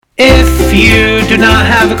If you do not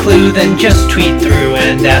have a clue, then just tweet through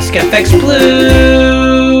and ask FX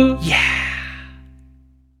Blue. Yeah.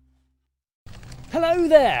 Hello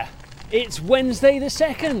there. It's Wednesday the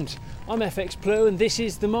 2nd. I'm FX Blue and this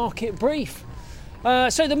is the market brief.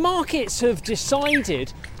 So the markets have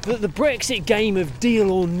decided that the Brexit game of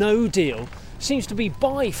deal or no deal seems to be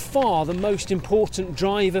by far the most important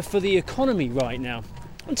driver for the economy right now.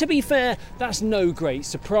 And to be fair, that's no great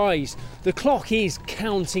surprise. The clock is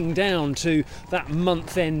counting down to that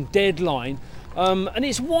month-end deadline, and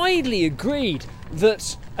it's widely agreed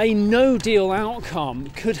that a no-deal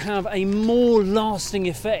outcome could have a more lasting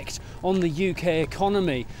effect on the UK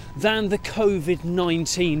economy than the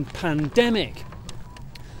COVID-19 pandemic.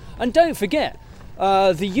 And don't forget,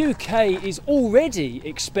 the UK is already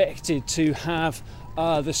expected to have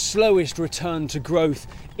the slowest return to growth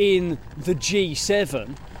in the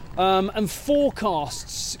G7, and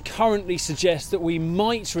forecasts currently suggest that we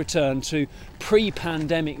might return to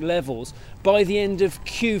pre-pandemic levels by the end of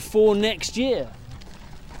Q4 next year.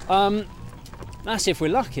 That's if we're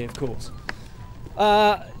lucky, of course.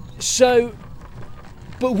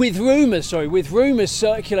 But with rumours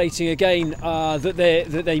circulating again that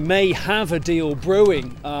they may have a deal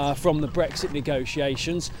brewing from the Brexit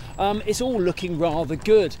negotiations, it's all looking rather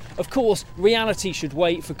good. Of course, reality should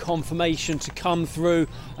wait for confirmation to come through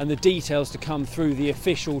and the details to come through the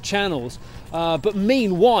official channels. But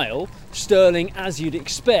meanwhile, sterling, as you'd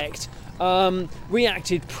expect,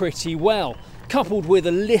 reacted pretty well. Coupled with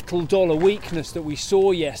a little dollar weakness that we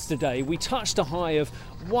saw yesterday, we touched a high of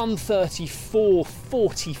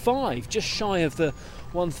 134.45, just shy of the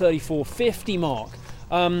 134.50 mark,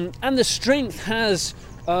 and the strength has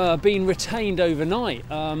been retained overnight.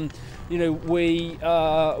 We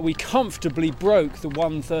comfortably broke the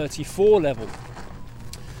 134 level.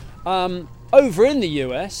 Over in the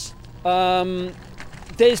US,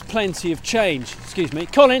 there's plenty of change. Excuse me,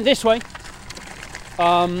 Colin, this way.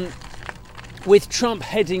 With Trump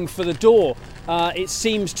heading for the door, it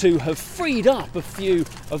seems to have freed up a few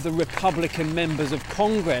of the Republican members of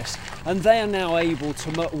Congress, and they are now able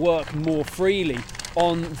to work more freely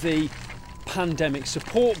on the pandemic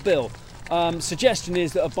support bill. Suggestion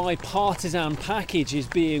is that a bipartisan package is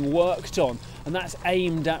being worked on, and that's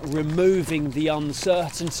aimed at removing the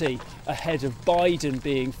uncertainty ahead of Biden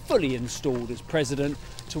being fully installed as president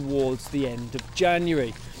towards the end of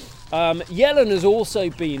January. Yellen has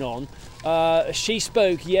also been on. She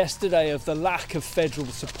spoke yesterday of the lack of federal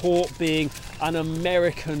support being an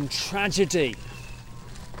American tragedy.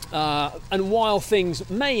 And while things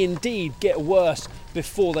may indeed get worse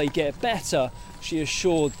before they get better, she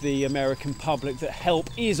assured the American public that help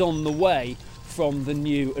is on the way from the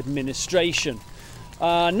new administration.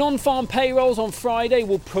 Non-farm payrolls on Friday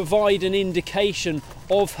will provide an indication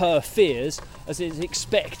of her fears, as it's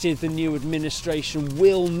expected the new administration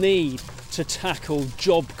will need to tackle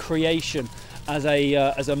job creation as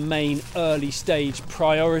a main early stage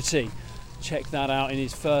priority. Check that out in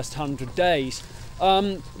his first 100 days.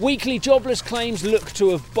 Weekly jobless claims look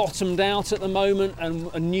to have bottomed out at the moment, and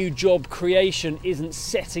a new job creation isn't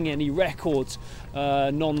setting any records.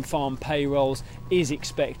 Non-farm payrolls is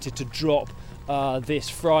expected to drop this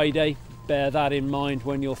Friday. Bear that in mind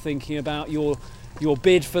when you're thinking about your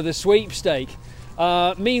bid for the sweepstake.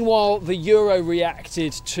 Meanwhile, the euro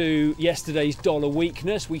reacted to yesterday's dollar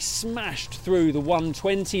weakness. We smashed through the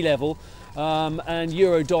 120 level, and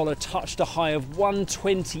euro dollar touched a high of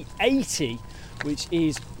 120.80, which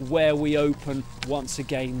is where we open once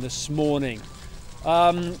again this morning.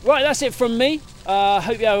 Right, that's it from me.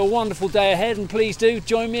 Hope you have a wonderful day ahead, and please do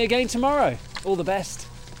join me again tomorrow. All the best.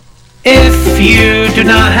 If you do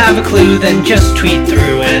not have a clue, then just tweet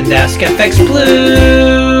through and ask FX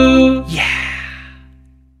Blue. Yeah.